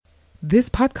This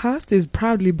podcast is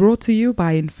proudly brought to you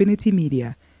by Infinity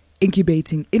Media,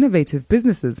 incubating innovative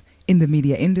businesses in the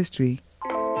media industry.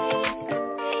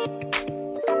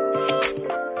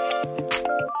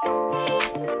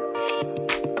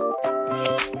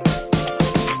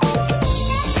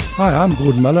 Hi, I'm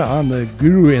Gordon Muller. I'm the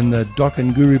guru in the Doc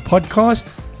and Guru podcast.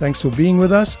 Thanks for being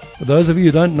with us. For those of you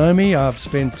who don't know me, I've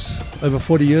spent over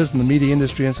 40 years in the media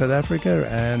industry in South Africa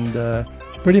and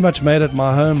pretty much made it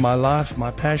my home, my life,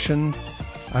 my passion.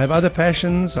 I have other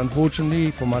passions. Unfortunately,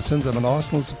 for my sins, I'm an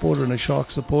Arsenal supporter and a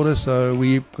Sharks supporter, so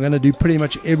we're going to do pretty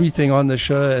much everything on the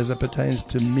show as it pertains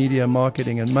to media,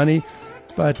 marketing and money,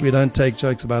 but we don't take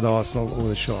jokes about Arsenal or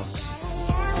the Sharks.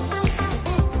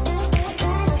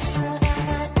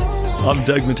 I'm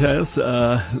Doug Mateus,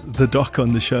 the doc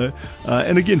on the show.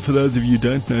 And again, for those of you who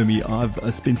don't know me,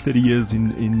 I've spent 30 years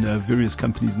in various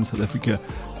companies in South Africa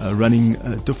running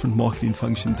different marketing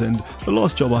functions. And the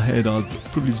last job I had, I was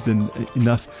privileged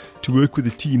enough to work with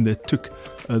a team that took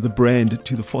the brand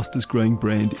to the fastest growing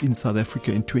brand in South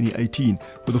Africa in 2018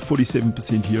 with a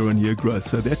 47% year-on-year growth.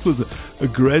 So that was a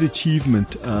great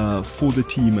achievement for the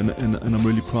team, and I'm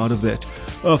really proud of that.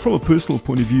 From a personal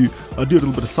point of view, I do a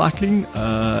little bit of cycling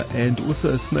and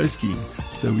also snow skiing,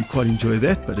 so we quite enjoy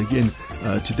that. But again,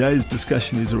 today's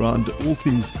discussion is around all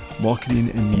things marketing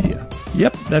and media.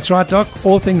 Yep, that's right, Doc.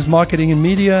 All things marketing and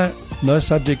media. No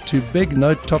subject too big,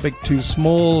 no topic too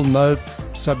small, no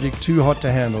subject too hot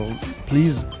to handle.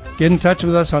 Please get in touch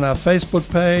with us on our Facebook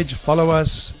page, follow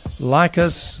us, like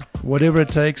us, whatever it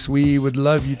takes. We would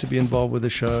love you to be involved with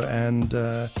the show, and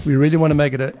we really want to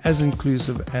make it as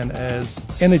inclusive and as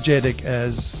energetic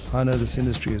as I know this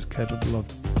industry is capable of.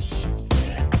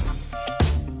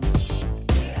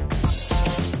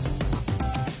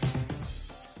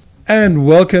 And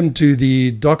welcome to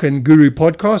the Doc and Guru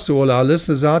podcast to all our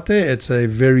listeners out there. It's a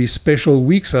very special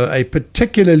week, so a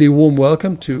particularly warm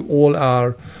welcome to all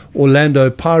our Orlando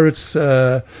Pirates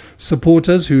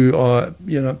supporters who are,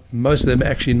 most of them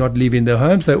actually not leaving their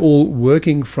homes. They're all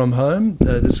working from home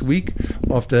this week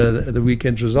after the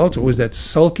weekend's result. Or is that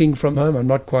sulking from home? I'm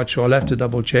not quite sure. I'll have to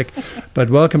double check. But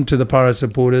welcome to the Pirate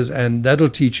supporters, and that'll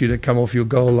teach you to come off your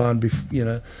goal line,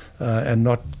 and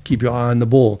not keep your eye on the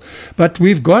ball. But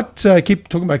we've got, keep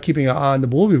talking about keeping our eye on the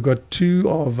ball, we've got two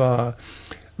of our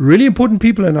really important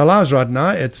people in our lives right now.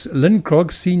 It's Lynne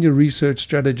Krog, Senior Research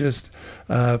Strategist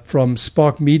from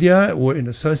Spark Media, or in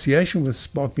association with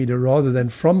Spark Media rather than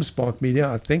from Spark Media,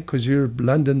 I think, because you're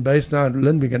London-based now.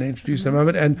 Lynn, we're going to introduce in a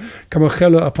moment. And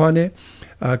Kamogelo Aphane.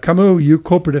 Kamo, you're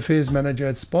Corporate Affairs Manager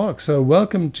at Spark. So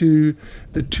welcome to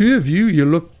the two of you. You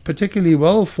look particularly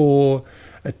well for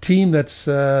a team that's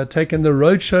taken the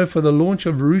roadshow for the launch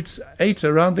of Roots 8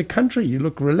 around the country. You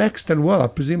look relaxed and well. I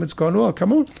presume it's gone well.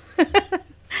 Come on.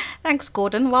 Thanks,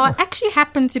 Gordon. Well, I actually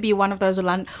happen to be one of those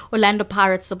Orlando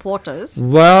Pirates supporters.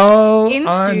 Well, in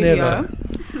I studio. never.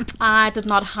 I did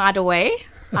not hide away.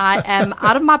 I am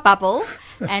out of my bubble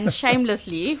and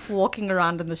shamelessly walking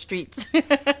around in the streets.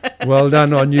 Well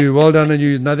done on you. Well done on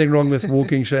you. Nothing wrong with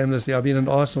walking shamelessly. I've been an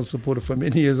Arsenal supporter for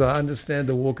many years. I understand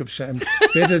the walk of shame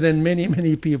better than many,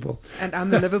 many people. And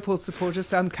I'm the Liverpool supporter,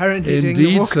 so I'm currently doing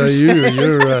the walk so of shame.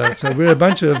 You're so we're a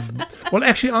bunch of. Well,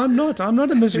 actually, I'm not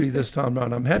a misery this time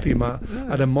round. I'm happy. I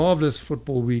had a marvelous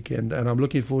football weekend, and I'm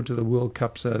looking forward to the World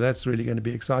Cup. So that's really going to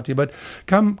be exciting. But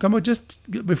come on, just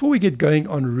before we get going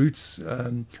on Roots,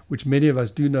 which many of us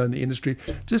do know in the industry,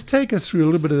 just take us through a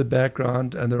little bit of the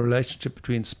background and the relationship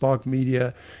between Spark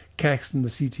Media, Caxton, the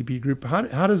CTP group. How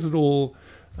does it all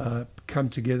come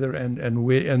together, and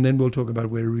where? And then we'll talk about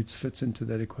where Roots fits into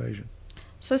that equation.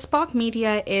 So Spark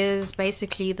Media is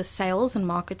basically the sales and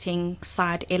marketing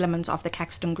side element of the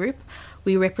Caxton Group.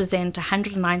 We represent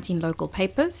 119 local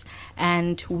papers,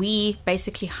 and we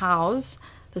basically house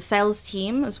the sales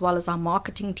team as well as our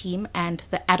marketing team and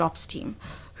the ad ops team,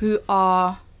 who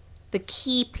are the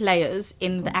key players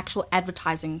in the actual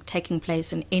advertising taking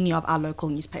place in any of our local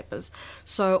newspapers.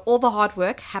 So all the hard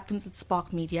work happens at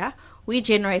Spark Media. We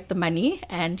generate the money,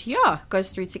 and goes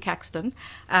through to Caxton.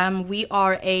 We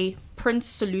are a print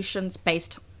solutions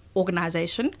based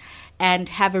organization and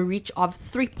have a reach of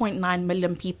 3.9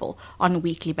 million people on a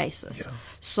weekly basis. Yeah.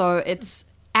 So it's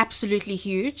absolutely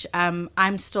huge.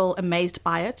 I'm still amazed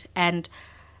by it. And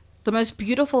the most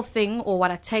beautiful thing, or what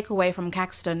I take away from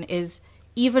Caxton, is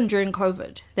even during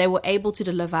COVID, they were able to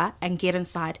deliver and get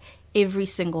inside every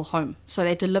single home. So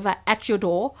they deliver at your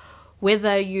door,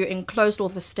 whether you're in closed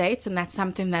off estates, and that's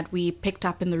something that we picked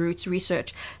up in the Roots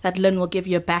research that Lynn will give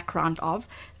you a background of,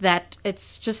 that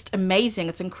it's just amazing.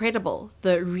 It's incredible,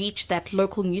 the reach that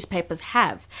local newspapers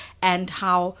have, and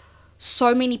how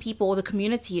so many people, or the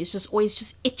community, is just always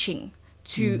just itching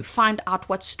to find out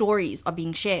what stories are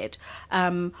being shared.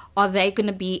 Are they going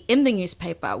to be in the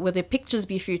newspaper? Will their pictures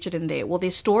be featured in there? Will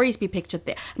their stories be featured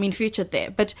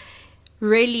there? But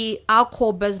really, our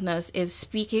core business is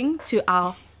speaking to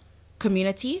our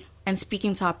community and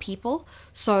speaking to our people.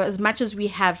 So as much as we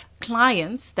have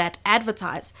clients that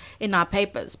advertise in our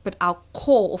papers, but our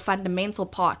core or fundamental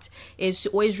part is to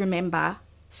always remember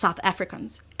South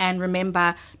Africans, and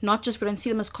remember not just we don't see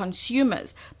them as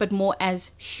consumers, but more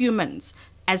as humans,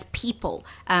 as people,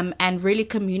 and really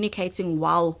communicating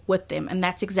well with them. And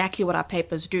that's exactly what our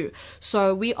papers do.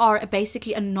 So we are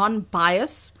basically a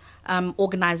non-bias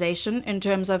organization in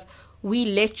terms of we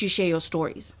let you share your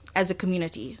stories as a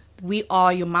community. We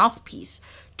are your mouthpiece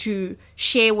to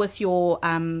share with your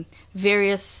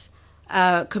various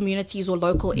communities or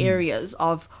local areas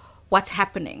of what's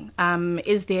happening.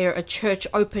 Is there a church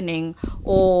opening,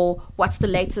 or what's the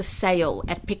latest sale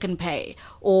at Pick and Pay,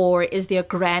 or is there a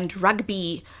grand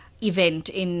rugby event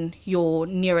in your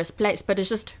nearest place? But it's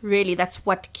just really, that's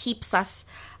what keeps us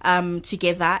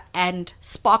together. And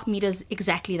Spark Meet is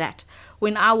exactly that.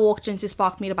 When I walked into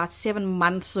Spark Meet about 7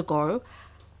 months ago,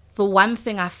 the one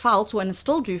thing I felt, and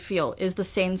still do feel, is the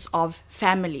sense of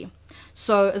family.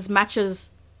 So as much as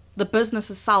the business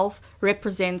itself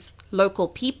represents local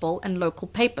people and local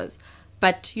papers,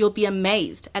 but you'll be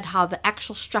amazed at how the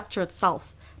actual structure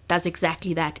itself does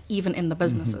exactly that, even in the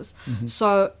businesses.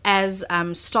 So as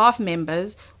staff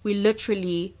members, we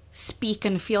literally speak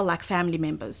and feel like family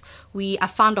members. I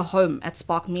found a home at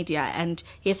Spark Media, and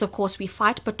yes, of course we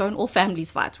fight, but don't all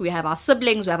families fight? We have our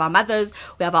siblings, we have our mothers,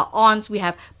 we have our aunts,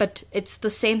 but it's the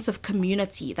sense of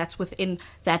community that's within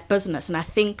that business. And I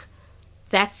think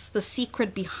that's the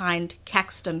secret behind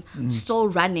Caxton still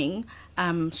running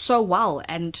so well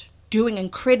and doing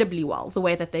incredibly well the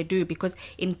way that they do, because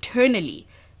internally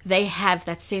they have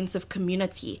that sense of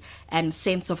community and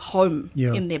sense of home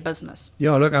in their business.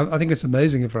 Yeah, look, I think it's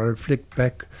amazing if I reflect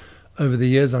back over the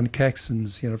years on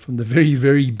Caxton's, from the very,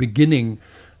 very beginning,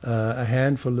 a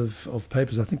handful of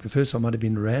papers. I think the first one might have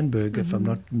been Randburg, if I'm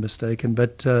not mistaken,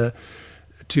 but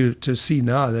to see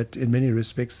now that in many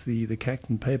respects the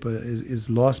Caxton paper is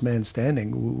last man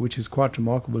standing, which is quite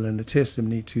remarkable and a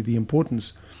testimony to the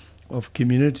importance of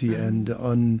community. And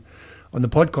on the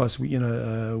podcast,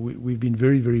 we've been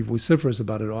very, very vociferous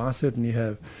about it. I certainly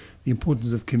have. The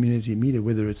importance of community media,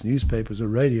 whether it's newspapers or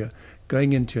radio,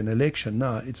 going into an election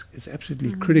now, it's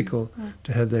absolutely critical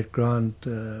to have that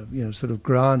sort of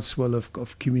groundswell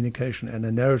of communication and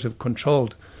a narrative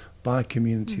controlled by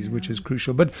communities, which is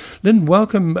crucial. But Lynn,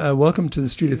 welcome to the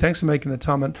studio. Thanks for making the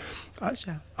time. And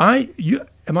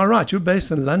am I right? You're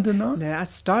based in London now? No, I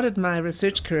started my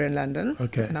research career in London.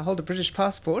 Okay. And I hold a British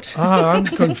passport. I'm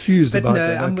confused about no,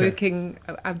 that. I'm working.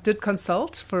 I did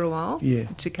consult for a while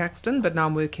to Caxton, but now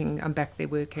I'm back there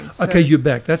working. So, okay, you're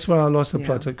back. That's where I lost the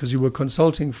plot, because you were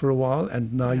consulting for a while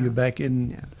and now you're back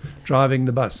in driving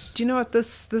the bus. Do you know what?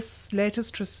 This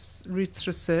latest roots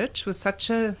research was such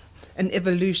an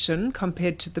evolution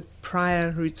compared to the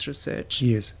prior roots research.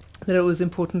 Yes. That it was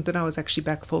important that I was actually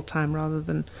back full time rather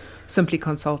than simply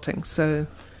consulting. So,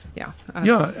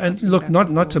 and look,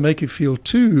 not to make you feel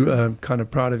too kind of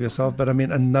proud of yourself, but I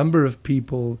mean, a number of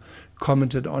people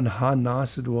commented on how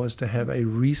nice it was to have a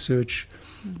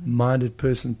research-minded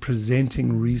person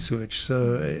presenting research.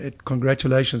 So,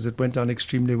 congratulations! It went down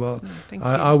extremely well. Thank you.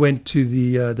 I went to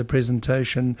the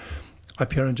presentation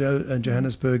up here in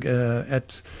Johannesburg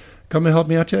at. Come and help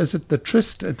me out here. Is it the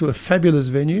Tryst? It was a fabulous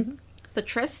venue. The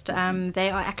Tryst, they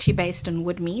are actually based in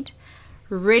Woodmead.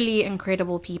 Really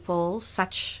incredible people.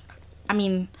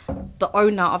 The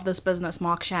owner of this business,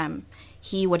 Mark Sham,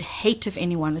 he would hate if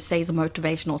anyone would say he's a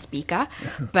motivational speaker,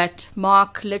 but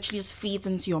Mark literally just feeds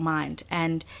into your mind,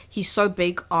 and he's so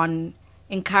big on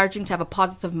encouraging to have a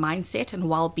positive mindset and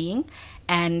well-being.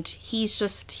 And he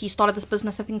started this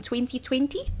business, I think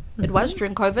 2020 it was,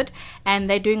 during COVID, and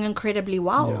they're doing incredibly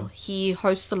well. He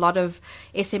hosts a lot of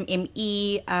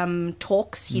SMME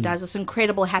talks. He does this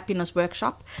incredible happiness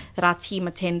workshop that our team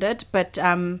attended. But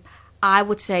I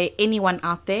would say anyone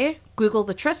out there, Google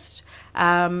the Tryst,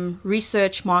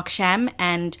 research Mark Sham,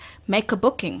 and make a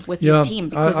booking with his team,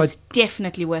 because it's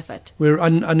definitely worth it. We're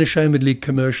unashamedly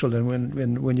commercial,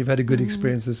 and when you've had a good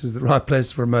experience, this is the right place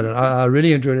to promote it. I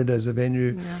really enjoyed it as a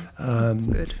venue. That's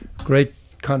good. Great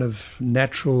kind of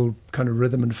natural kind of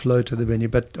rhythm and flow to the venue.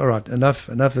 But all right, enough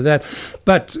of that.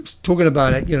 But talking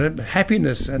about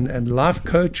happiness and life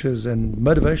coaches and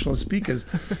motivational speakers,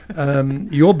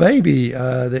 your baby,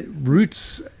 the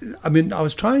Roots. I mean, I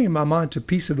was trying in my mind to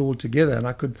piece it all together, and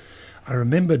I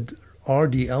remembered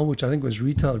RDL, which I think was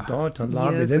Retail Data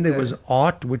Library. Then there was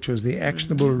ARRRT, which was the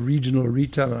Actionable Regional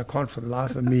Retail, and I can't for the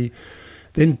life of me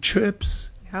then CHIRPS.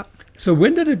 Yep. So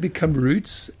when did it become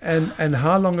Roots, and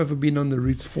how long have we been on the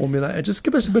Roots formula? And just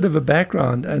give us a bit of a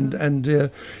background, and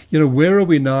where are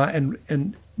we now?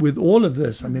 And with all of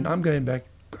this, I mean, I'm going back,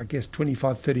 I guess,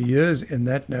 25, 30 years in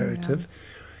that narrative. Yeah.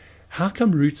 How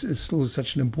come Roots is still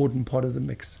such an important part of the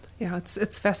mix? Yeah,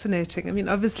 it's fascinating. I mean,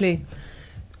 obviously,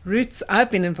 Roots,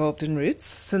 I've been involved in Roots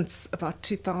since about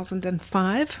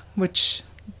 2005, which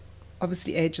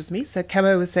obviously ages me. So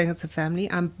Camo was saying it's a family.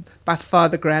 I'm by far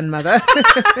the grandmother,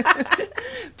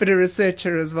 but a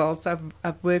researcher as well. So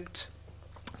I've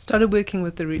started working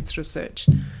with the Roots research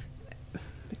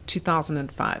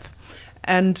 2005.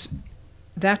 And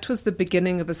that was the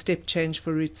beginning of a step change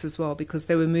for Roots as well, because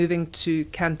they were moving to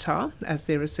Kantar as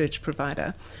their research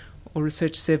provider, or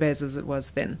research surveys as it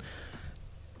was then.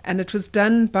 And it was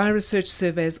done by research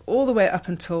surveys all the way up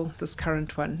until this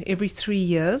current one. Every 3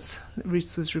 years,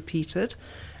 Roots was repeated.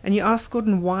 And you ask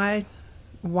Gordon, why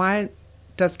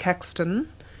does Caxton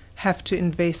have to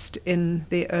invest in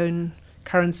their own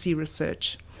currency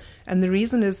research? And the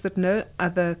reason is that no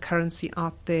other currency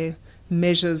out there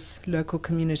measures local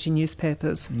community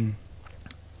newspapers.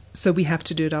 So we have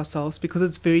to do it ourselves, because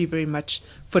it's very, very much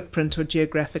footprint or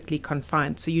geographically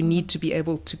confined. So you need to be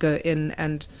able to go in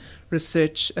and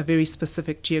research a very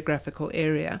specific geographical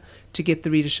area to get the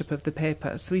readership of the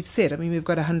paper. So we've said, I mean, we've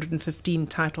got 115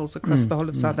 titles across the whole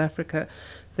of South Africa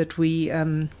that we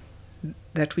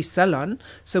sell on.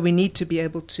 So we need to be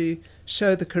able to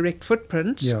show the correct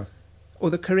footprint or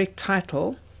the correct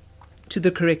title to the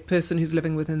correct person who's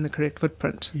living within the correct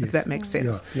footprint, if that makes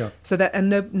sense. So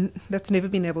that's never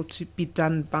been able to be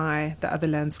done by the other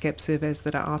landscape surveys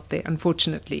that are out there,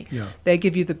 unfortunately. They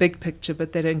give you the big picture,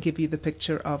 but they don't give you the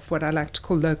picture of what I like to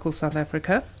call local South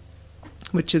Africa,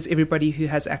 which is everybody who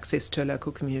has access to a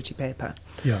local community paper.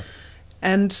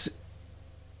 And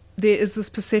there is this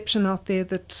perception out there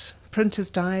that print is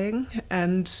dying,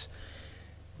 and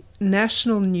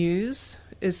national news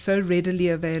is so readily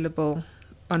available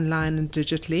online and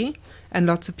digitally, and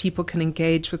lots of people can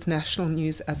engage with national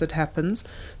news as it happens.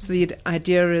 So the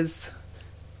idea is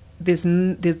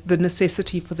the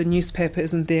necessity for the newspaper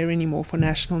isn't there anymore for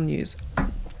national news,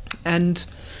 and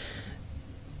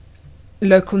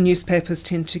local newspapers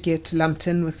tend to get lumped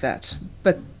in with that.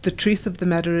 But the truth of the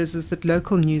matter is that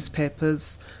local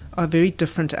newspapers are a very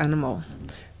different animal,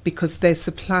 because they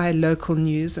supply local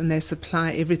news and they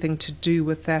supply everything to do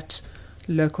with that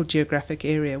local geographic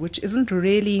area, which isn't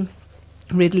really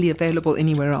readily available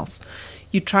anywhere else.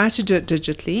 You try to do it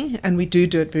digitally, and we do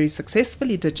it very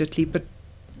successfully digitally, but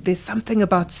there's something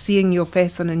about seeing your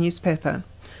face on a newspaper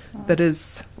that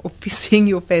is, or seeing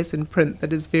your face in print,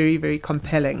 that is very, very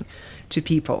compelling to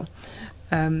people.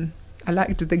 I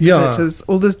like to think of it as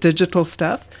all this digital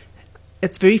stuff.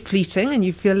 It's very fleeting, and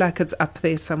you feel like it's up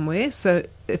there somewhere. So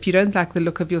if you don't like the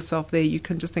look of yourself there, you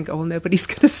can just think, oh, well, nobody's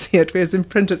going to see it. Whereas in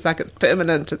print, it's like it's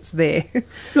permanent. It's there.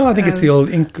 No, I think it's the old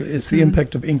ink. It's the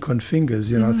impact of ink on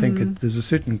fingers. I think there's a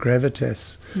certain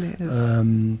gravitas.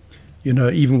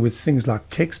 Even with things like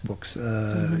textbooks,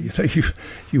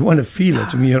 you want to feel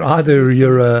it. I mean,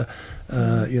 you're a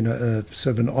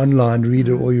sort of an online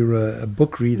reader, or you're a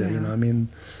book reader. I mean,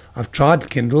 I've tried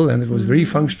Kindle, and it was very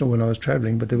functional when I was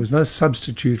traveling, but there was no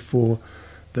substitute for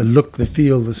the look, the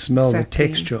feel, the smell, the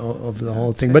texture of the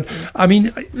whole thing. But I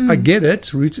mean, I get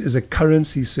it. Roots is a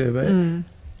currency survey,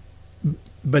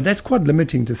 but that's quite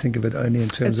limiting to think of it only in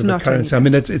terms of a currency. I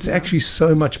mean, it's actually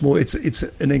so much more. It's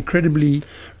an incredibly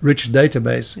rich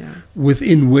database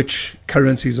within which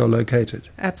currencies are located.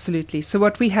 Absolutely. So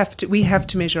what we have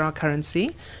to measure our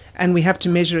currency, and we have to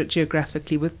measure it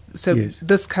geographically.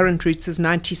 This current Roots is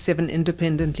 97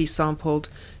 independently sampled,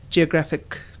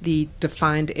 geographically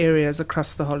defined areas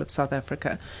across the whole of South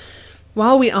Africa.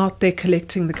 While we're out there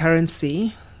collecting the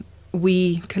currency,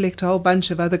 we collect a whole bunch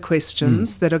of other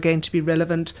questions that are going to be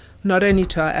relevant not only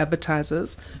to our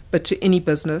advertisers, but to any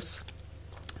business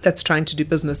that's trying to do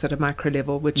business at a micro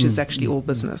level, which is actually all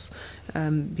business.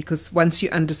 Because once you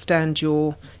understand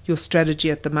your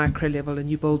strategy at the micro level and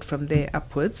you build from there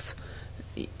upwards,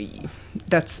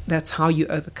 that's how you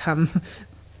overcome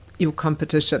your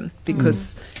competition.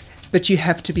 But you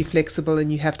have to be flexible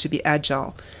and you have to be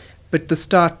agile. But the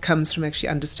start comes from actually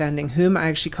understanding who am I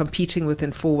actually competing with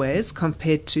in Fourways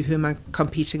compared to who am I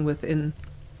competing with in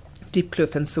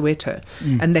Diepkloof and Soweto.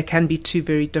 And there can be two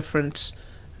very different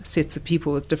sets of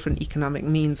people with different economic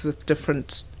means, with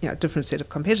different set of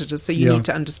competitors. So you need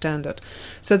to understand it.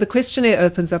 So the questionnaire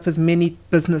opens up as many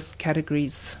business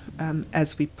categories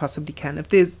as we possibly can.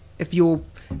 If your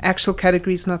actual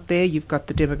category is not there, you've got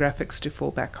the demographics to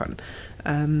fall back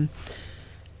on.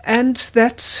 And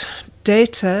that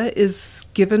data is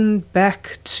given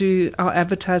back to our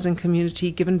advertising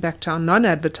community, given back to our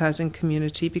non-advertising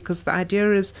community, because the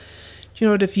idea is, you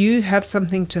know what, if you have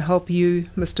something to help you,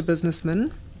 Mr.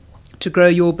 Businessman, to grow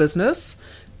your business,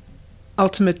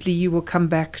 ultimately you will come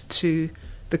back to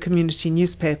the community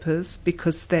newspapers,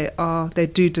 because they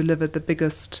do deliver the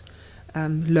biggest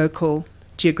local,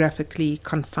 geographically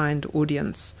confined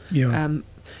audience.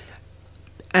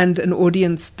 And an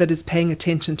audience that is paying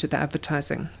attention to the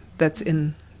advertising that's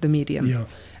in the medium.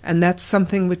 And that's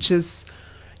something which is,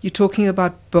 you're talking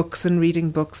about books and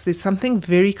reading books. There's something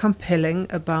very compelling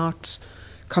about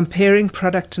comparing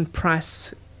product and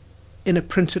price in a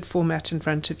printed format in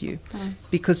front of you,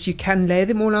 because you can lay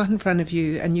them all out in front of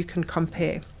you and you can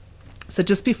compare. So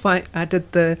just before I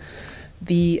did the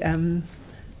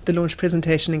launch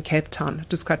presentation in Cape Town, it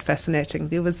was quite fascinating.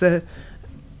 There was the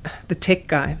tech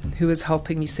guy who was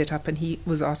helping me set up, and he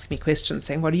was asking me questions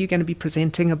saying, what are you going to be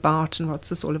presenting about and what's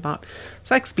this all about?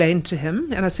 So I explained to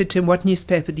him, and I said to him, what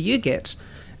newspaper do you get?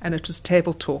 And it was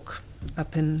Table Talk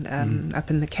up in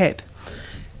the Cape.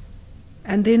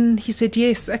 And then he said,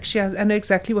 yes, actually, I know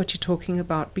exactly what you're talking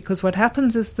about, because what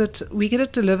happens is that we get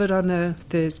it delivered on a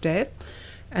Thursday,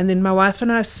 and then my wife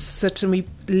and I sit and we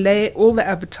lay all the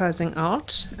advertising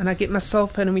out, and I get my cell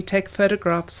phone and we take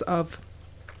photographs of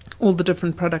all the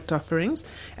different product offerings,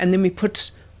 and then we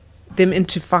put them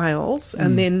into files,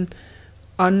 and then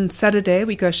on Saturday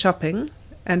we go shopping,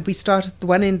 and we start at the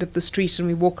one end of the street and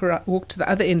we walk to the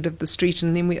other end of the street,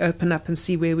 and then we open up and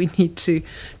see where we need to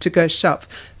go shop.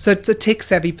 So it's a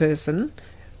tech-savvy person.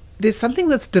 There's something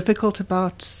that's difficult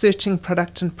about searching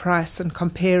product and price and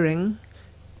comparing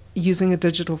using a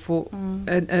digital for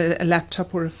a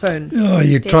laptop or a phone.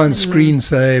 You try and screen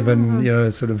save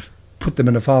and sort of put them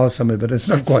in a file somewhere, but it's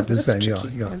not quite the same.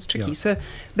 It's tricky. So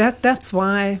that's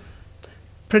why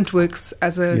print works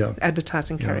as a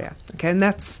advertising carrier. Okay, and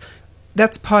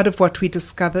that's part of what we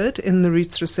discovered in the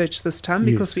Roots research this time,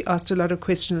 because we asked a lot of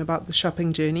questions about the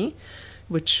shopping journey,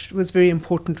 which was very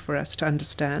important for us to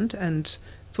understand. And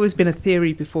it's always been a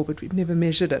theory before, but we've never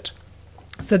measured it.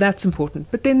 So that's important.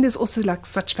 But then there's also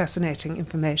such fascinating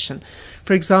information.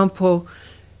 For example,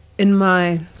 in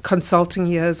my consulting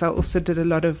years, I also did a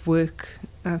lot of work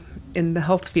in the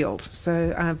health field.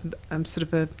 So I'm sort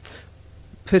of a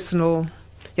personal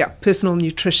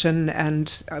nutrition,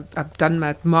 and I've done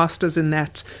my master's in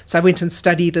that. So I went and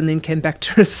studied and then came back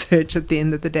to research at the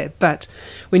end of the day. But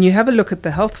when you have a look at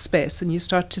the health space and you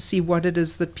start to see what it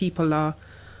is that people are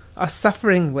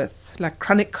suffering with, like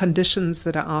chronic conditions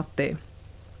that are out there,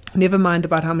 never mind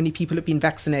about how many people have been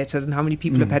vaccinated and how many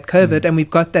people have had COVID, and we've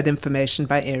got that information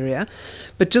by area,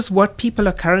 but just what people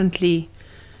are currently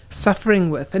suffering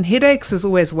with. And headaches is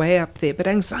always way up there, but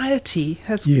anxiety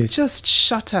has just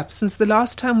shot up. Since the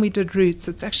last time we did Roots,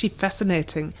 it's actually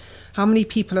fascinating how many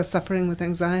people are suffering with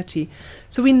anxiety.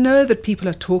 So we know that people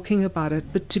are talking about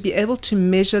it, but to be able to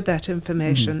measure that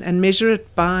information and measure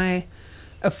it by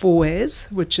a 4-ways,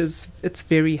 which is, it's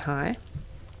very high,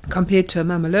 compared to a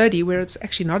Mamelodi, where it's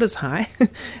actually not as high.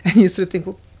 And you sort of think,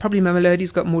 well, probably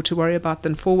Mamelodi's got more to worry about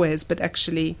than 4-ways, but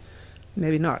actually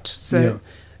maybe not. So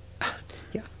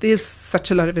there's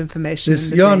such a lot of information.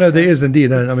 There is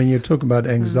indeed. And I mean, you're talking about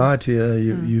anxiety.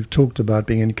 You've talked about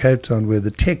being in Cape Town where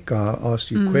the tech guy asks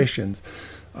you questions.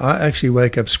 I actually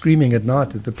wake up screaming at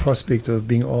night at the prospect of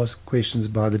being asked questions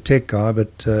by the tech guy,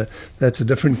 but that's a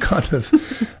different kind of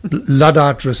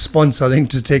Luddite response, I think,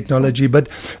 to technology. But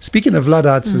speaking of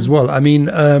Luddites as well, I mean,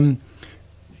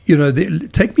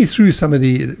 take me through some of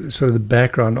the sort of the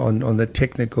background on the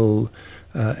technical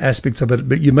aspects of it.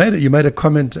 But you made a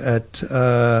comment at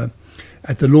the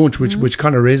launch, which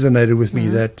kind of resonated with me,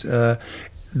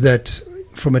 that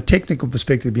from a technical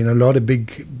perspective, been a lot of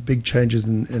big changes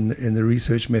in the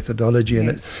research methodology, and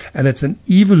it's an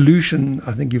evolution.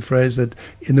 I think you phrased it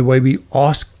in the way we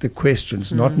ask the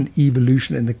questions, not an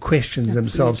evolution in the questions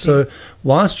themselves. So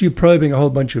whilst you're probing a whole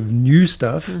bunch of new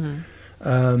stuff,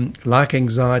 like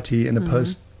anxiety in a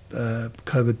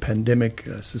post-COVID pandemic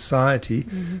society,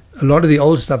 a lot of the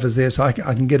old stuff is there. So I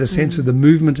can get a sense of the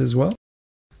movement as well.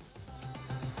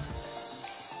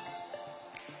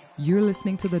 You're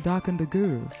listening to The Doc and the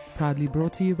Guru, proudly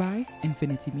brought to you by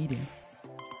Infinity Media.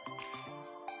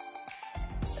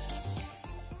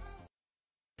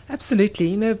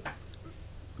 Absolutely.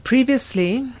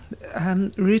 Previously,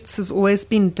 Roots has always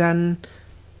been done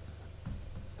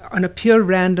on a pure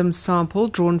random sample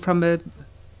drawn from a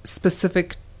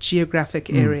specific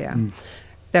geographic area.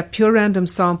 That pure random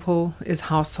sample is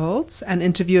households, and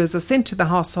interviewers are sent to the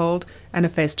household, and a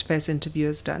face-to-face interview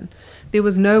is done. There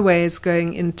was no ways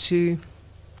going into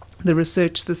the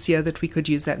research this year that we could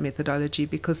use that methodology,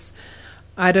 because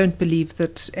I don't believe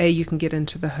that A, you can get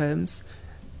into the homes,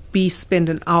 B, spend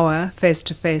an hour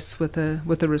face-to-face with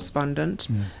a respondent,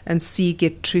 and C,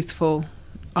 get truthful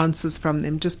answers from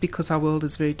them, just because our world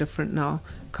is very different now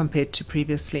compared to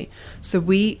previously. So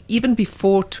we, even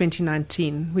before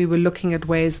 2019, we were looking at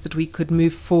ways that we could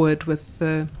move forward with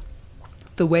the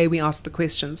way we ask the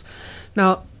questions.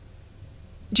 Now,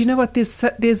 do you know what?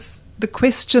 There's the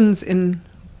questions in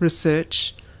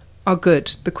research are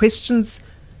good. The questions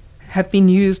have been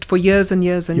used for years and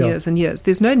years and years and years.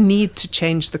 There's no need to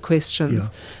change the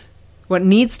questions. What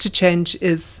needs to change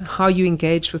is how you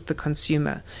engage with the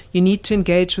consumer. You need to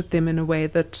engage with them in a way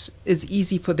that is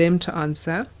easy for them to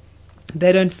answer.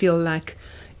 They don't feel like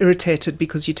irritated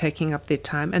because you're taking up their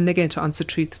time, and they're going to answer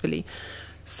truthfully.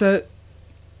 So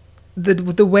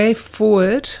the way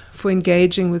forward for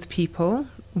engaging with people,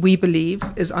 we believe,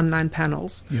 is online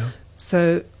panels.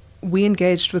 So we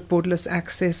engaged with Borderless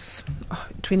Access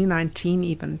 2019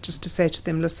 even, just to say to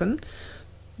them, listen,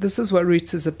 this is what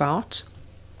Roots is about.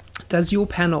 Does your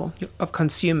panel of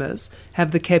consumers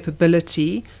have the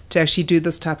capability to actually do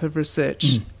this type of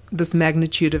research, this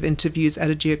magnitude of interviews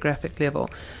at a geographic level?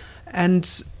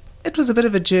 And it was a bit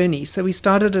of a journey. So we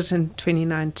started it in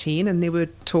 2019, and there were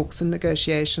talks and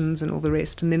negotiations and all the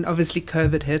rest. And then obviously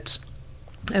COVID hit.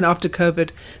 And after COVID,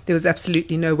 there was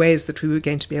absolutely no ways that we were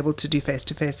going to be able to do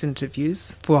face-to-face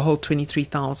interviews for a whole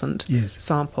 23,000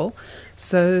 sample.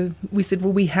 So we said,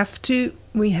 well, we have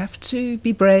to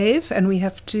be brave, and we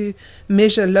have to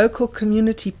measure local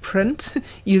community print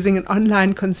using an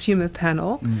online consumer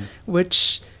panel,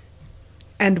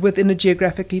 and within a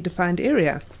geographically defined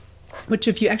area, which,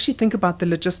 if you actually think about the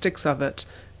logistics of it,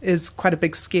 is quite a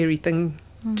big, scary thing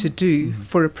to do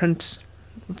for a print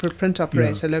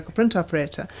operator, local print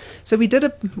operator. So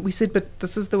we said, but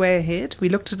this is the way ahead. We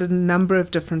looked at a number of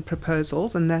different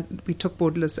proposals, and that we took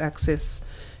Borderless Access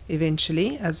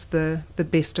eventually as the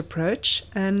best approach.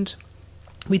 And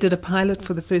we did a pilot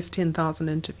for the first 10,000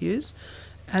 interviews,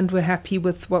 and we're happy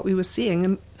with what we were seeing.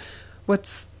 And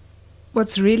what's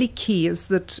really key is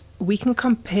that we can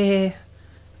compare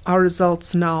our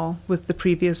results now with the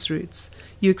previous routes.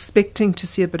 You're expecting to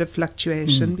see a bit of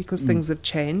fluctuation because things have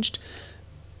changed.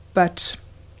 But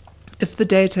if the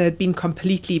data had been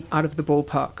completely out of the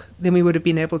ballpark, then we would have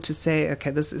been able to say,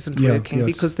 okay, this isn't working,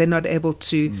 because they're not able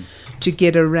to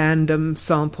get a random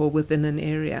sample within an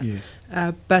area.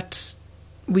 But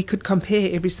we could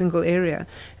compare every single area.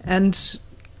 And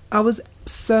I was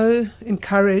so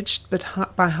encouraged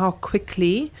by how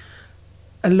quickly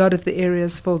a lot of the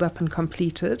areas filled up and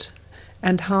completed,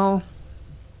 and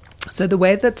so the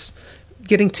way that,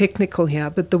 getting technical here,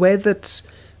 but the way that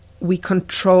we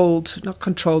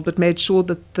but made sure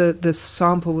that the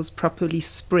sample was properly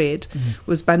spread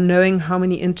was by knowing how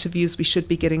many interviews we should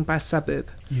be getting by suburb.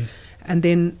 And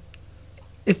then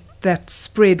if that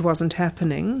spread wasn't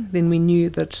happening, then we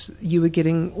knew that you were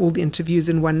getting all the interviews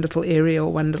in one little area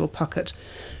or one little pocket.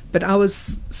 But I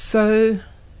was so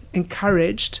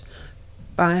encouraged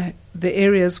by the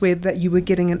areas where that you were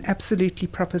getting an absolutely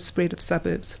proper spread of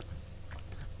suburbs.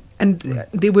 And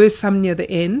there were some near the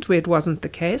end where it wasn't the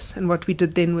case. And what we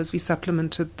did then was we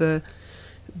supplemented the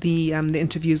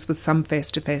interviews with some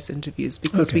face-to-face interviews,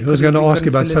 because I was going to ask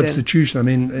about substitution. I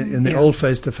mean, in the old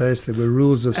face-to-face, there were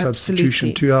rules of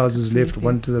substitution: 2 houses left,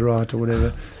 one to the right, or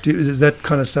whatever. Does that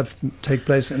kind of stuff take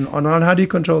place? And how do you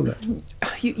control that?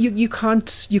 You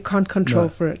can't control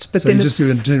for it. But so then you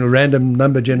just do a random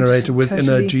number generator within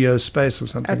a geo space or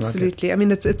something like that. Absolutely. I mean,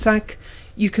 it's like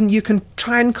you can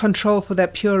try and control for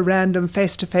that pure random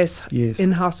face-to-face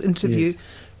in-house interview.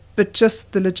 But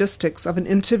just the logistics of an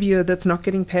interviewer that's not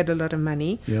getting paid a lot of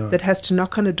money, that has to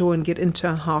knock on a door and get into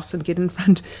a house and get in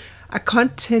front. I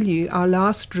can't tell you, our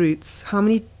last routes, how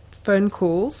many phone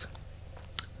calls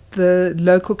the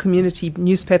local community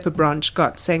newspaper branch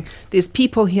got saying, there's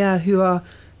people here who are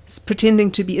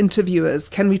pretending to be interviewers.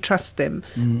 Can we trust them?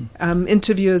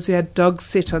 Interviewers who had dogs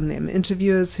set on them.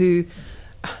 Interviewers who...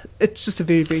 It's just a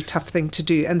very, very tough thing to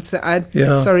do. And so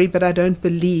sorry, but I don't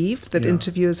believe that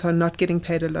interviewers who are not getting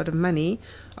paid a lot of money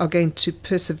are going to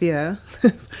persevere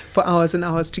for hours and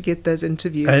hours to get those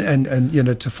interviews. And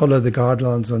to follow the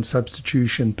guidelines on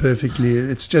substitution perfectly,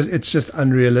 it's just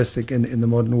unrealistic in the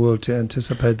modern world to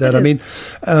anticipate that. I mean,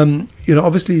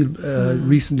 obviously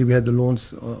recently we had the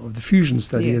launch of the fusion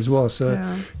study as well. So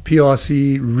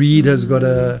PRC, Reed has got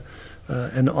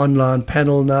an online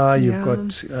panel now. You've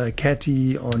got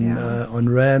Catty on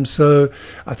RAM. So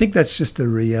I think that's just a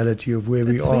reality of where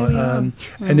we are.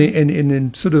 And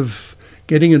in sort of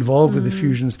getting involved with the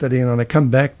fusion study, and I come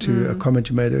back to a comment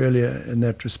you made earlier in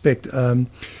that respect,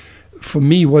 for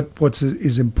me, what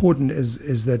is important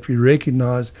is that we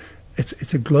recognize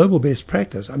it's a global best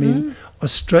practice. I mean,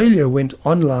 Australia went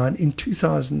online in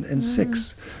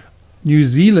 2006. New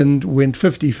Zealand went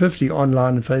 50-50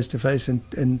 online and face-to-face in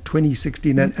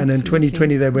 2016, and in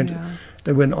 2020 they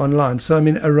went online. So, I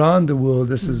mean, around the world,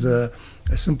 this is a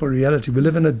simple reality. We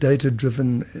live in a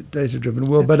data-driven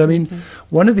world. But, I mean,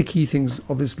 one of the key things,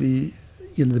 obviously,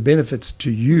 the benefits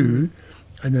to you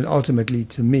and then ultimately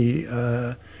to me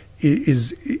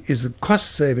is a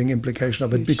cost-saving implication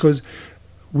of it, because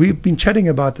we've been chatting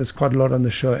about this quite a lot on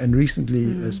the show, and recently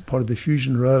as part of the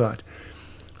Fusion rollout.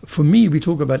 For me, we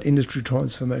talk about industry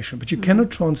transformation, but you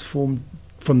cannot transform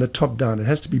from the top down. It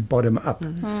has to be bottom up.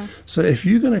 So if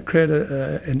you're going to create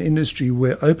an industry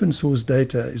where open source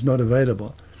data is not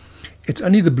available, it's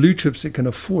only the blue chips that can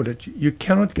afford it. You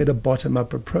cannot get a bottom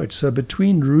up approach. So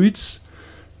between Roots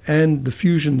and the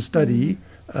Fusion study,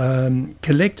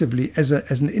 collectively, as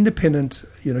an independent,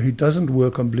 who doesn't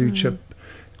work on blue chip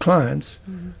clients,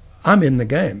 I'm in the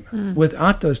game.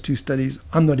 Without those two studies,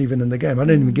 I'm not even in the game. I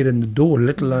don't even get in the door,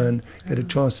 let alone get a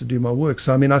chance to do my work.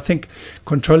 So, I mean, I think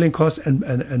controlling costs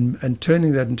and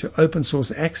turning that into open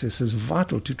source access is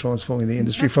vital to transforming the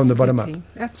industry from the bottom up.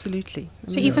 Absolutely.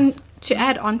 So even to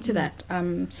add on to that,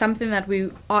 something that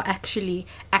we are actually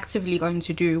actively going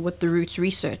to do with the Roots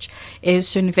research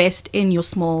is to invest in your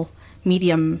small,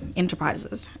 medium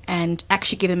enterprises and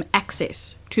actually give them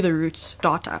access to the Roots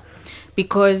data.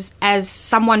 Because as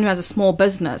someone who has a small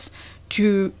business,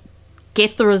 to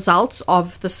get the results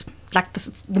of this,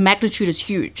 the magnitude is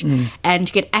huge, and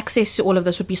to get access to all of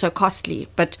this would be so costly.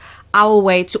 But our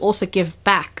way to also give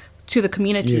back to the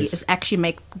community is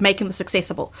actually making this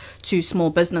accessible to small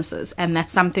businesses, and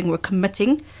that's something we're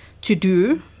committing to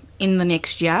do in the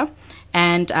next year,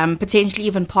 and potentially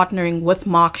even partnering with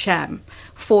Mark Sham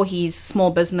for his small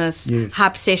business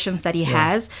hub sessions that he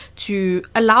has, to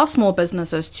allow small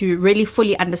businesses to really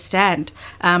fully understand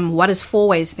what is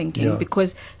four-ways thinking,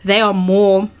 because they are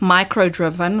more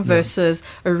micro-driven versus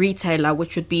a retailer,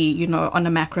 which would be, on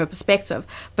a macro perspective.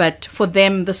 But for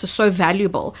them, this is so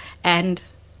valuable, and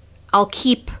I'll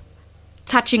keep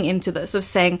touching into this of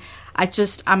saying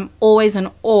I'm always in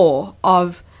awe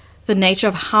of the nature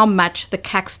of how much the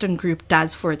Caxton Group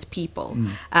does for its people.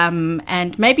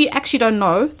 And maybe you actually don't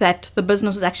know that the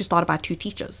business was actually started by two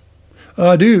teachers. Oh,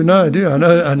 I do. I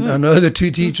know the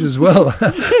two teachers well.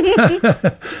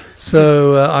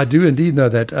 So I do indeed know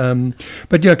that.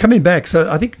 But coming back,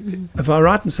 so I think if I'm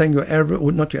right in saying your average,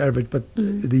 or not your average, but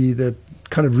the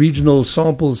kind of regional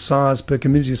sample size per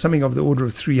community is something of the order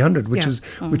of 300, which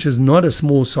is not a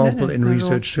small sample in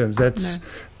research terms.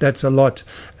 That's a lot.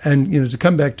 And to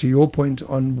come back to your point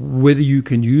on whether you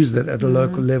can use that at a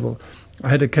local level, I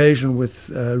had occasion with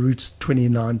Roots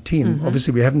 2019.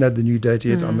 Obviously, we haven't had the new data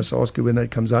yet. I must ask you when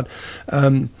that comes out.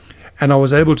 And I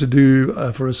was able to do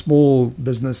for a small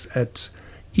business at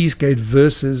Eastgate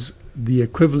versus the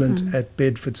equivalent at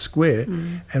Bedford Square,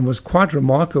 and was quite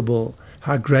remarkable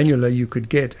how granular you could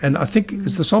get. And I think,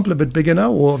 is the sample a bit bigger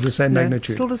now or of the same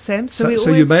magnitude? Still the same. So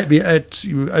you may be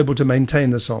you were able to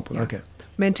maintain the sample. Yeah. Okay.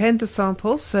 Maintain the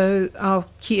sample. So our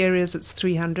key areas, it's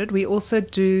 300. We also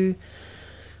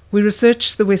we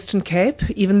research the Western Cape,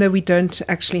 even though we don't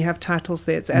actually have titles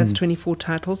there. It's ADS 24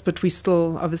 titles, but we're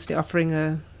still obviously offering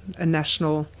a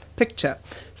national picture.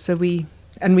 So we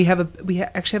actually have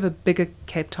a bigger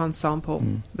Cape Town sample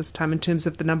this time in terms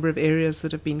of the number of areas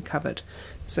that have been covered.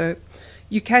 So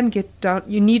you can get down.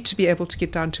 You need to be able to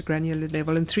get down to granular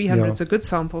level, and 300 is a good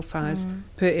sample size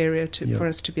per area for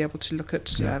us to be able to look at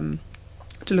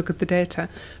the data.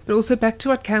 But also back to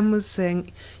what Cam was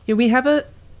saying, we have a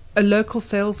local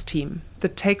sales team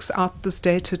that takes out this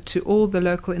data to all the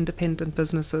local independent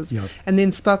businesses, and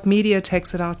then Spark Media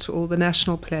takes it out to all the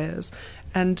national players.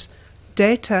 And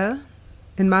data,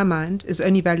 in my mind, is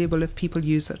only valuable if people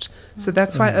use it. So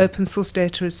that's why open source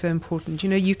data is so important.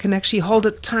 You can actually hold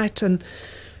it tight and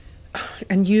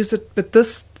use it. But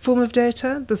this form of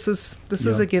data, this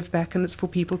is a give back, and it's for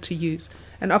people to use.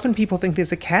 And often people think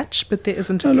there's a catch, but there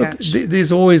isn't a catch. Look,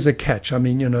 there's always a catch. I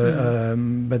mean,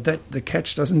 but the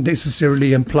catch doesn't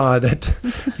necessarily imply that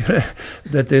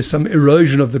that there's some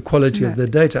erosion of the quality of the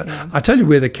data. Yeah. I tell you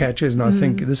where the catch is, and I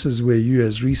think this is where you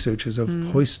as researchers have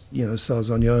hoist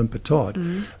yourselves on your own petard.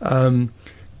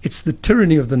 It's the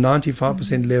tyranny of the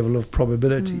 95% level of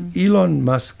probability. Elon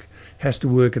Musk has to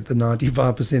work at the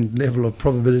 95% level of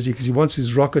probability because he wants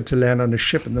his rocket to land on a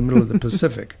ship in the middle of the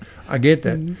Pacific. I get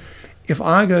that. If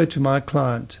I go to my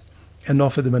client and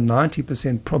offer them a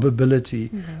 90%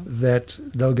 probability that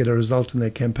they'll get a result in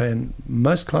their campaign,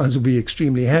 most clients will be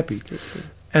extremely happy. Absolutely.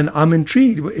 And I'm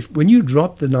intrigued, when you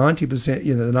drop the 90%,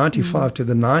 the 95 to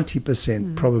the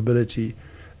 90% probability,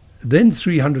 then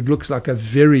 300 looks like a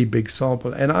very big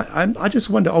sample. And I just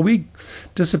wonder, are we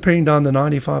disappearing down the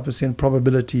 95%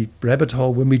 probability rabbit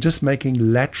hole when we're just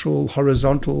making lateral,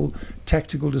 horizontal,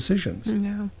 tactical decisions?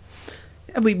 Yeah.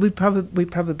 We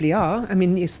probably are. I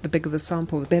mean, yes, the bigger the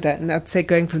sample, the better. And I'd say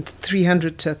going from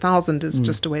 300 to 1,000 is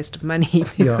just a waste of money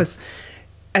because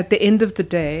at the end of the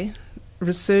day,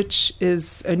 research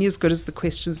is only as good as the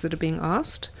questions that are being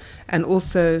asked, and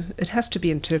also it has to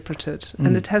be interpreted,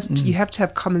 and it has to, you have to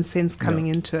have common sense coming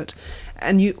into it,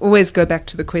 and you always go back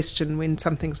to the question when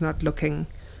something's not looking,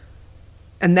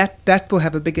 and that will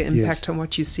have a bigger impact on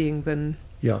what you're seeing than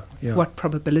what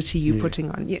probability you're putting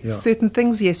on. Yes, certain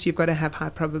things, yes, you've got to have high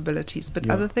probabilities, but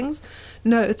other things,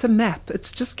 no, it's a map.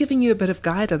 It's just giving you a bit of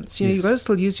guidance. You know, you've got to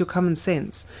still use your common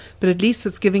sense, but at least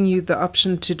it's giving you the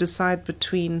option to decide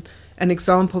between an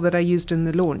example that I used in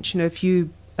the launch. You know, if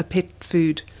you a pet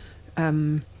food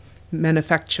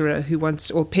manufacturer who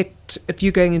wants, if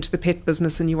you're going into the pet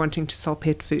business and you're wanting to sell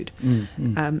pet food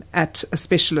at a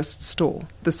specialist store,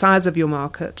 the size of your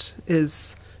market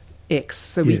is X.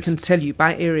 So we can tell you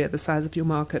by area the size of your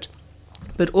market.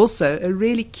 But also a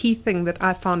really key thing that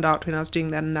I found out when I was doing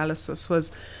that analysis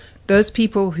was those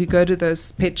people who go to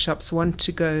those pet shops want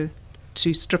to go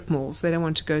to strip malls. They don't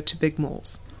want to go to big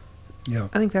malls. Yeah.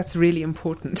 I think that's really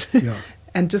important. Yeah.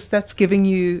 And just that's giving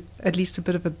you at least a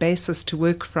bit of a basis to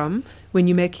work from when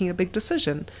you're making a big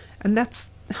decision. And that's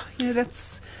why I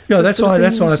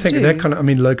think that kind of, I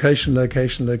mean, location,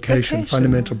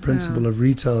 fundamental principle of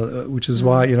retail, which is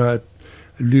why, I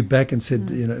looped back and said,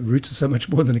 Roots is so much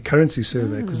more than a currency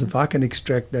survey, because if I can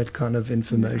extract that kind of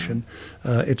information,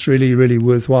 it's really, really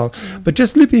worthwhile. But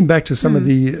just looping back to some of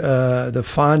the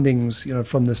findings,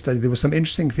 from the study, there were some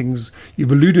interesting things.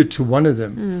 You've alluded to one of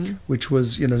them, which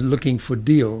was, looking for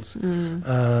deals.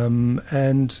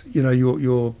 And,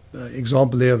 your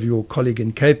example there of your colleague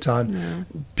in Cape Town,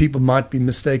 people might be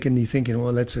mistakenly thinking,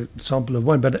 well, that's a sample of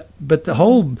one. But the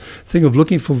whole thing of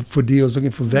looking for deals,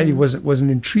 looking for value was an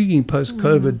intriguing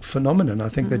post-COVID phenomenon, I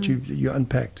think, that you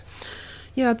unpacked.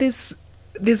 Yeah, there's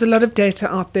a lot of data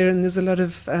out there, and there's a lot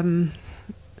of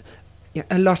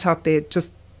out there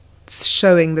just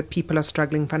showing that people are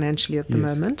struggling financially at the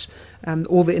moment.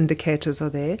 All the indicators are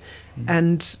there,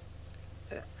 and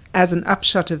as an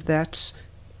upshot of that,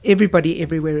 everybody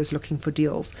everywhere is looking for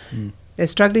deals. They're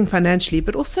struggling financially,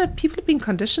 but also people have been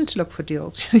conditioned to look for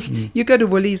deals. You go to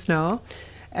Woolies now,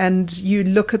 and you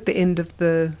look at the end of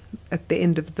the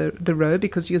row,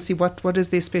 because you'll see what is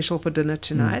their special for dinner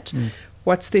tonight.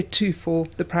 What's their 2 for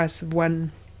the price of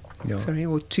 1?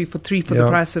 Or 2 for 3 for the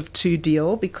price of 2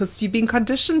 deal, because you've been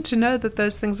conditioned to know that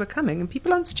those things are coming, and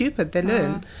people aren't stupid; they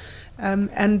learn,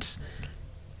 and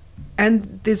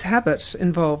there's habit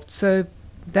involved. So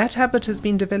that habit has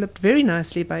been developed very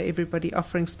nicely by everybody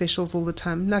offering specials all the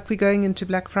time. Like we're going into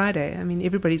Black Friday. I mean,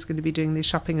 everybody's going to be doing their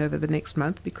shopping over the next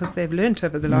month, because they've learnt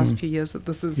over the last few years that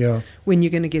this is when you're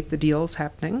going to get the deals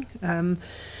happening.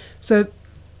 So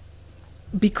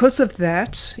because of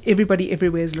that, everybody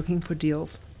everywhere is looking for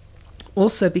deals.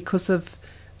 Also, because of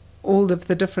all of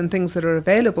the different things that are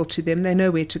available to them, they know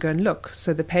where to go and look.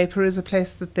 So the paper is a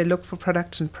place that they look for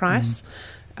product and price.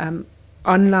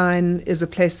 Online is a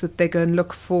place that they go and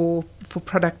look for not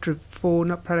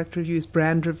product reviews,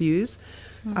 brand reviews.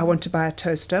 I want to buy a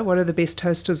toaster. What are the best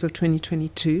toasters of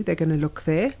 2022? They're going to look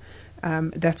there.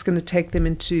 That's going to take them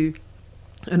into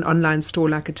an online store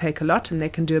like a Take-A-Lot, and they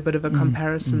can do a bit of a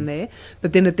comparison there.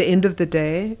 But then at the end of the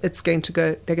day, they're going to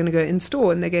go in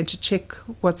store, and they're going to check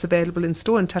what's available in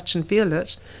store and touch and feel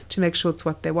it to make sure it's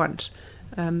what they want.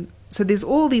 So there's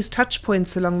all these touch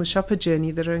points along the shopper journey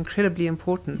that are incredibly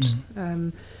important.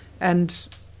 And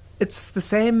it's the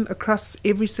same across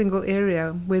every single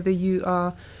area, whether you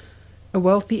are a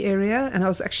wealthy area, and I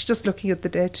was actually just looking at the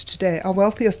data today. Our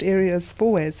wealthiest area is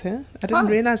Fourways here. I didn't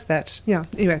realize that. Yeah,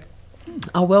 anyway.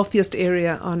 Our wealthiest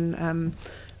area on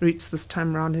Roots this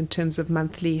time around in terms of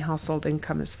monthly household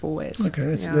income is Fourways.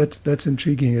 Okay, that's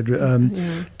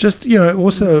intriguing. Just,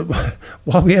 also,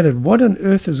 while we had it, what on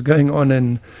earth is going on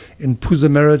in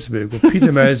Phuzamaritzburg, or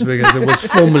Pietermaritzburg as it was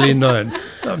formerly known?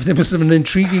 There was an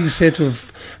intriguing set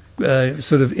of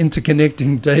sort of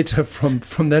interconnecting data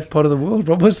from that part of the world.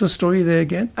 What was the story there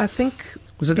again? I think...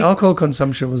 Was it alcohol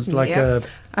consumption? Was like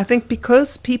I think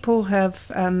because people have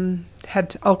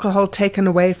had alcohol taken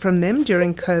away from them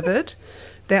during COVID,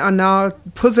 they are now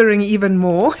puzzering even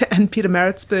more. And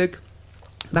Pietermaritzburg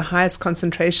the highest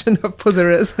concentration of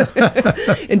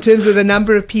Phuzamaritzburg in terms of the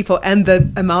number of people and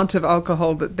the amount of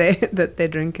alcohol that they're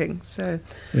drinking. So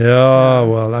yeah,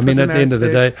 well, I mean, at the end of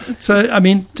the day, Phuzamaritzburg. so I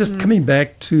mean, just coming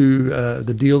back to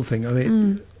the deal thing, I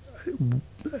mean,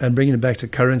 and bringing it back to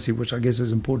currency, which I guess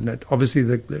is important. Obviously,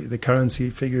 the currency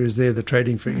figure is there, the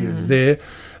trading figure is there.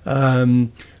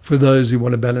 For those who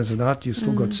want to balance it out, you've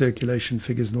still got circulation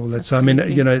figures and all that. Absolutely. So, I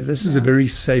mean, you know, this is a very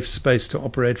safe space to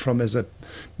operate from as a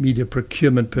media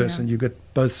procurement person. Yeah. You've got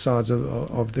both sides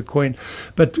of the coin.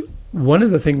 But one of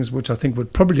the things which I think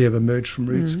would probably have emerged from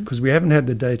Roots, because we haven't had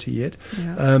the data yet,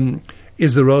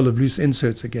 is the role of loose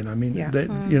inserts again. I mean,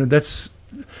 you know, that's,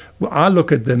 well, I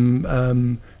look at them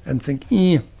and think,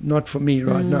 not for me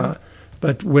right now.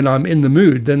 But when I'm in the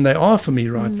mood, then they are for me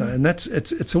right now. And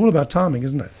it's all about timing,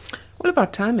 isn't it? All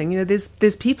about timing. You know,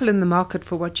 there's people in the market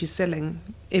for what you're selling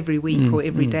every week or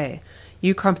every day.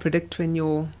 You can't predict when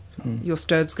your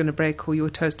stove's going to break or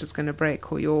your toaster's going to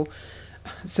break or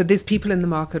so there's people in the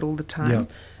market all the time.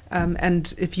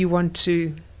 And if you want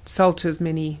to sell to as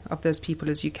many of those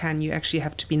people as you can, you actually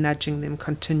have to be nudging them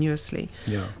continuously.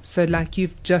 So like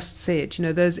you've just said, you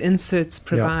know, those inserts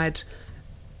provide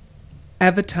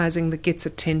advertising that gets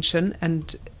attention,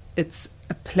 and it's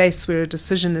a place where a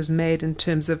decision is made in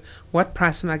terms of what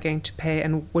price am I going to pay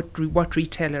and what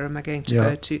retailer am I going to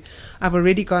go to. I've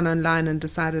already gone online and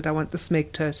decided I want the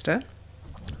Smeg toaster,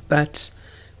 but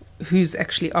who's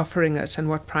actually offering it and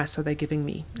what price are they giving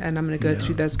me? And I'm going to go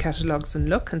through those catalogs and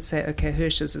look and say, okay,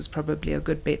 Hirsch's is probably a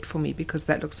good bet for me because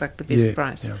that looks like the best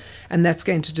price. And that's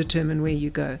going to determine where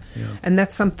you go. And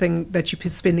that's something that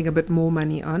you're spending a bit more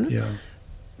money on.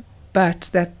 But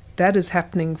that is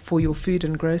happening for your food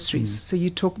and groceries. So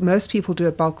most people do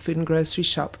a bulk food and grocery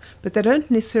shop, but they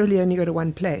don't necessarily only go to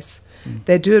one place.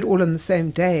 They do it all on the same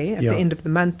day at the end of the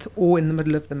month or in the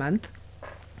middle of the month.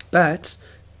 But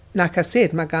like I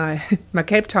said, my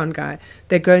Cape Town guy,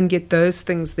 they go and get those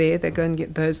things there, they go and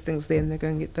get those things there, and they go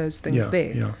and get those things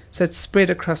there. So it's spread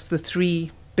across the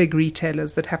three big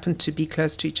retailers that happen to be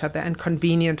close to each other and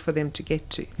convenient for them to get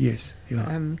to.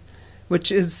 Which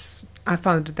is, I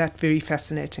found that very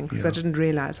fascinating because I didn't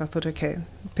realize. I thought, okay,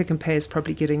 Pick and Pay is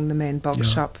probably getting the main bulk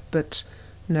shop, but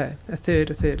no, a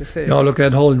third. Yeah, look,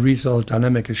 that whole retail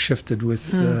dynamic has shifted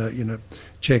with, you know,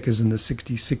 Checkers in the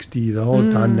 60-60. The whole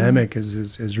dynamic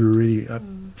is really a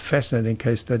fascinating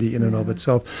case study in and of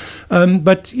itself.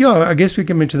 But, yeah, I guess we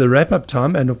come into the wrap-up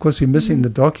time, and, of course, we're missing the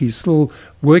Doc. He's still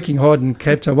working hard in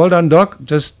Cape Town. Well done, Doc.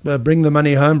 Just bring the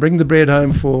money home, bring the bread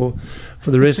home for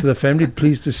the rest of the family.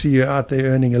 Pleased to see you out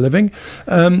there earning a living.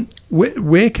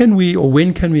 Where can we, or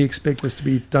when can we expect this to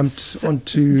be dumped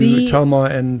onto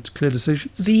Telmar and Clear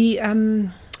Decisions?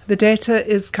 The data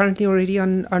is currently already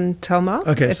on Telmar.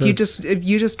 Okay, if so you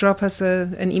just drop us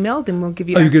an email, then we'll give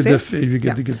you access. you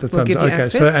get the we'll thumbs. Okay,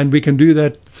 so and we can do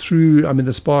that through. I mean,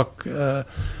 the Spark.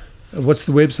 What's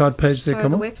the website page there? So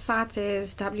the website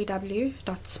is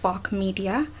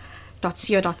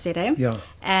www.sparkmedia.co.za.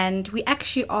 And we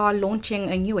actually are launching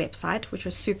a new website, which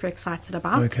we're super excited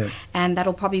about. Okay. And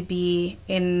that'll probably be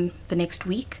in the next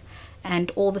week.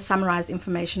 And all the summarized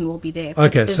information will be there.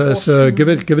 Okay, so give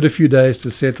it a few days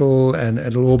to settle, and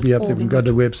it'll all be up there. We can go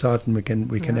to the website and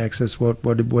we can access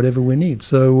whatever we need.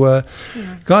 So,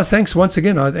 guys, thanks once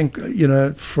again. I think, you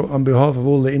know, on behalf of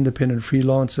all the independent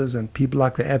freelancers and people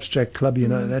like the Abstract Club, you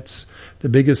know, that's the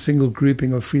biggest single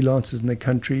grouping of freelancers in the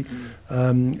country.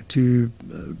 To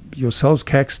yourselves,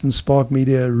 Caxton, Spark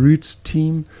Media, Roots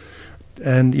team.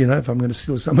 And, you know, if I'm going to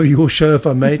steal some of your show, if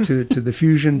I may, to the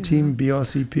Fusion team,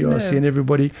 BRC, PRC, and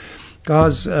everybody.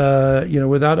 Guys, you know,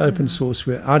 without open source,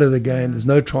 we're out of the game. There's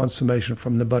no transformation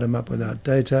from the bottom up without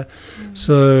data.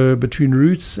 So between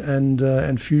Roots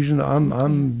and Fusion,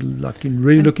 I'm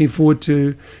really looking forward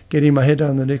to getting my head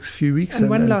down the next few weeks and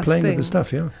playing with the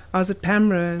stuff. Yeah, I was at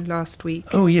PAMRO last week.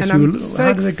 Oh yes, and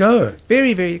how did it go?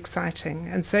 Very, very exciting,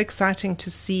 and so exciting to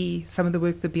see some of the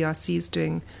work the BRC is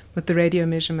doing with the radio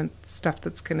measurement stuff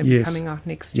that's going to be coming out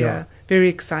next year. Very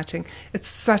exciting. It's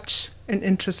such an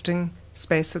interesting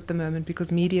space at the moment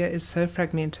because media is so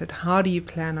fragmented. How do you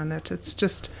plan on it? It's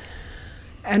just,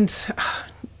 and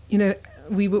you know,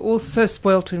 we were all so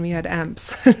spoilt when we had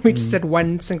amps. We just had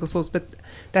one single source, but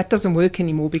that doesn't work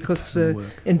anymore because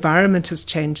the environment has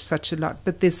changed such a lot.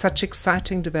 But there's such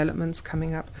exciting developments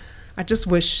coming up. I just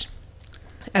wish,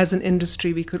 as an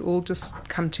industry, we could all just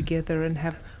come together and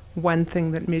have one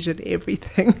thing that measured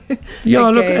everything.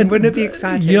 Look, and wouldn't it be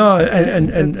exciting? Yeah,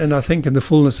 and I think in the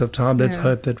fullness of time, let's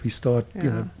hope that we start,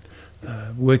 you know,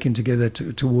 working together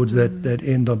towards that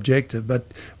end objective.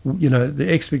 But, you know, the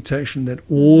expectation that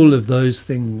all of those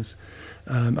things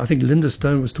I think Linda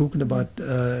Stone was talking about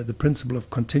the principle of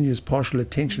continuous partial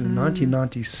attention in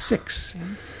 1996. Yeah.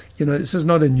 You know, this is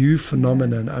not a new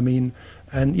phenomenon. I mean,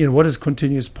 and you know, what does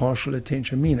continuous partial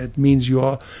attention mean? It means you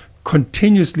are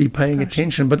continuously paying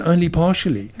attention, but only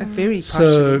partially. Very partially.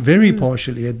 So very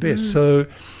partially at best. So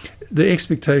the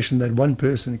expectation that one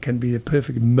person can be a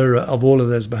perfect mirror of all of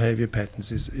those behavior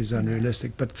patterns is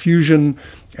unrealistic. But fusion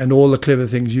and all the clever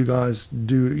things you guys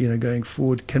do, you know, going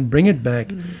forward can bring it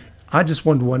back. I just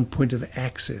want one point of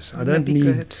access. I don't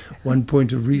need one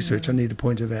point of research. I need a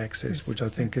point of access, which I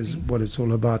think is what it's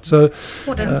all about. So,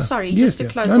 sorry, yes, just to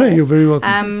close No, off, you're very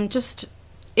welcome. just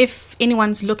if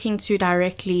anyone's looking to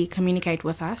directly communicate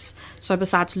with us, so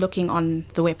besides looking on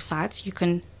the website, you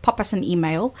can pop us an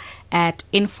email at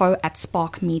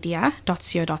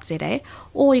info@sparkmedia.co.za,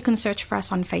 or you can search for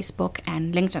us on Facebook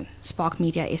and LinkedIn, Spark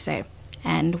Media SA,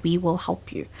 and we will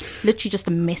help you. Literally just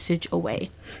a message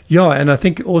away. Yeah, and I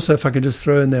think also, if I can just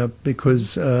throw in there,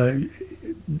 because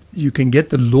you can get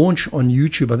the launch on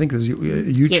YouTube. I think there's a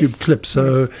YouTube clip.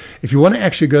 So if you want to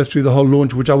actually go through the whole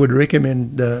launch, which I would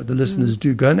recommend the listeners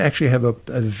do, go and actually have a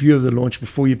view of the launch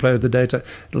before you play with the data.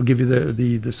 It'll give you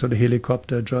the sort of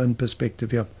helicopter drone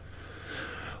perspective. Yeah.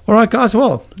 All right, guys.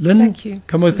 Well, Lynn, thank you.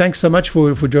 Thanks so much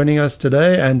for joining us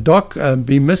today. And Doc,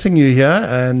 been missing you here,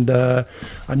 and I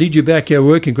need you back here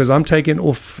working, because I'm taking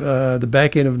off the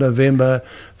back end of November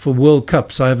for World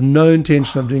Cup. So I have no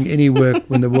intention of doing any work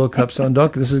when the World Cup's on,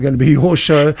 Doc. This is going to be your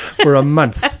show for a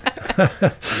month.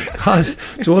 Guys,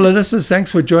 to all the listeners, thanks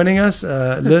for joining us.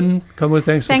 Lynn, thanks for coming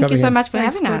in. Thank you so much for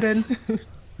having us.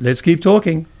 Let's keep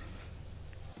talking.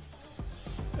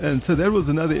 And so that was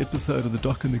another episode of The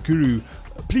Doc and the Guru.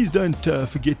 Please don't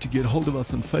forget to get hold of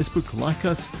us on Facebook, like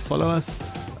us, follow us,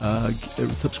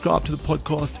 subscribe to the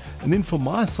podcast. And then from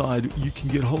my side, you can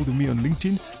get hold of me on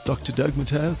LinkedIn, Dr. Doug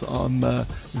Mataz. I'm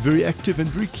very active and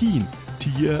very keen to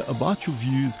hear about your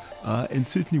views, and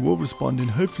certainly will respond,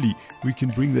 and hopefully we can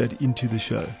bring that into the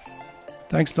show.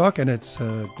 Thanks, Doc. And it's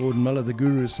Gordon Miller, the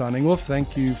Guru, signing off.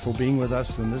 Thank you for being with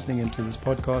us and listening into this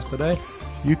podcast today.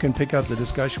 You can pick up the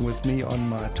discussion with me on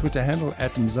my Twitter handle,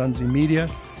 @MzansiMedia.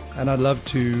 And I'd love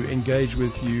to engage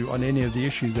with you on any of the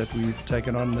issues that we've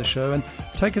taken on in the show. And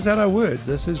take us at our word.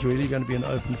 This is really going to be an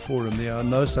open forum. There are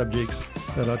no subjects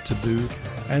that are taboo.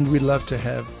 And we'd love to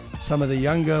have some of the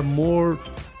younger, more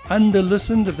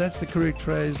under-listened, if that's the correct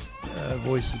phrase,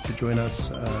 voices to join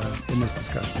us in this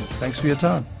discussion. Thanks for your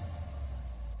time.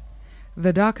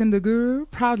 The Doc and the Guru,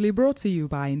 proudly brought to you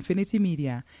by Infinity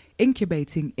Media,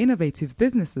 incubating innovative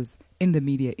businesses in the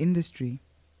media industry.